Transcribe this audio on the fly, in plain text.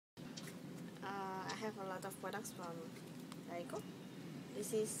have a lot of products from Daico.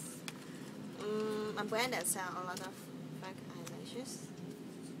 This is a brand that sells a lot of fake eyelashes.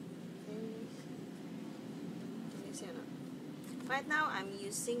 Right now I'm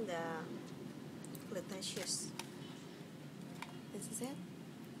using the Flirtatious. This is it.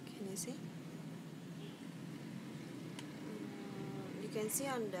 Can you see? You can see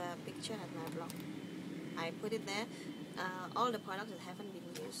on the picture at my blog. I put it there. All the products that haven't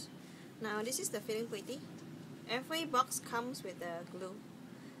been used. Now this is the Feeling Pretty. Every box comes with the glue.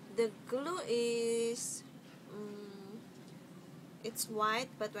 The glue is it's white,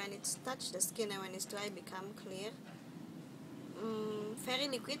 but when it's touched the skin and when it's dry, it becomes clear. Very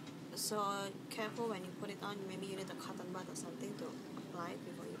liquid, so careful when you put it on. Maybe you need a cotton bud or something to apply it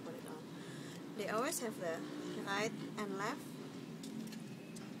before you put it on. They always have the right and left.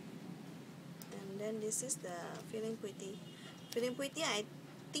 And then this is the Feeling Pretty. Feeling Pretty, I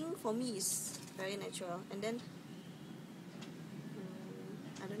think for me is very natural. And then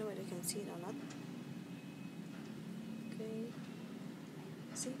I don't know whether you can see it or not. Okay,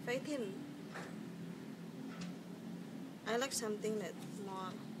 see, very thin. I like something that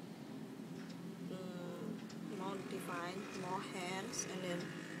more defined, more hairs, and then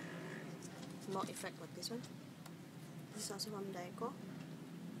more effect like this one. This is also from Daico.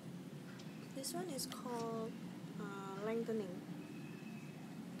 This one is called lengthening.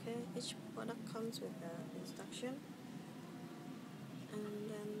 Okay, each product comes with the instruction, and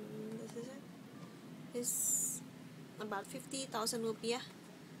then this is it. It's about 50,000 rupiah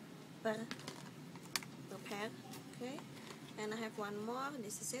per pair. Okay, and I have one more.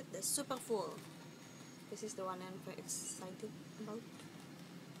 This is it, the Super Full. This is the one I'm very excited about.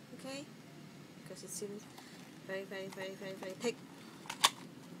 Okay, because it seems very thick.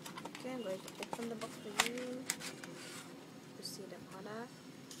 Okay, I'm going to open the box for you to see the product,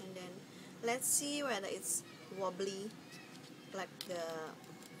 and then let's see whether it's wobbly like the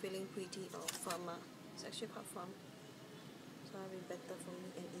Feeling Pretty or firmer. It's actually quite firm, so it'll be better for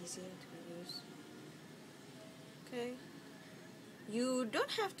me and easier to use. Okay, you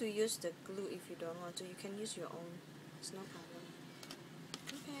don't have to use the glue if you don't want to. You can use your own. It's no problem.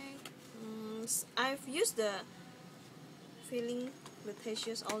 Okay, I've used the Feeling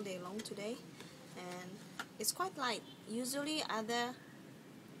Flirtatious all day long today, and it's quite light. Usually other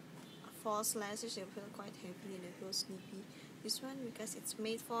false lashes, they feel quite heavy and they feel sleepy. This one, because it's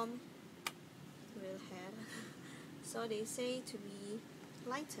made from real hair, so they say to be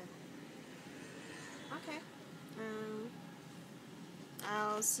lighter. Okay.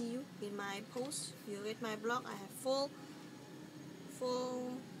 I'll see you in my post. You read my blog. I have full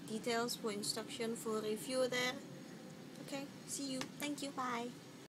details, full instruction, full review there. Okay, see you. Thank you. Bye.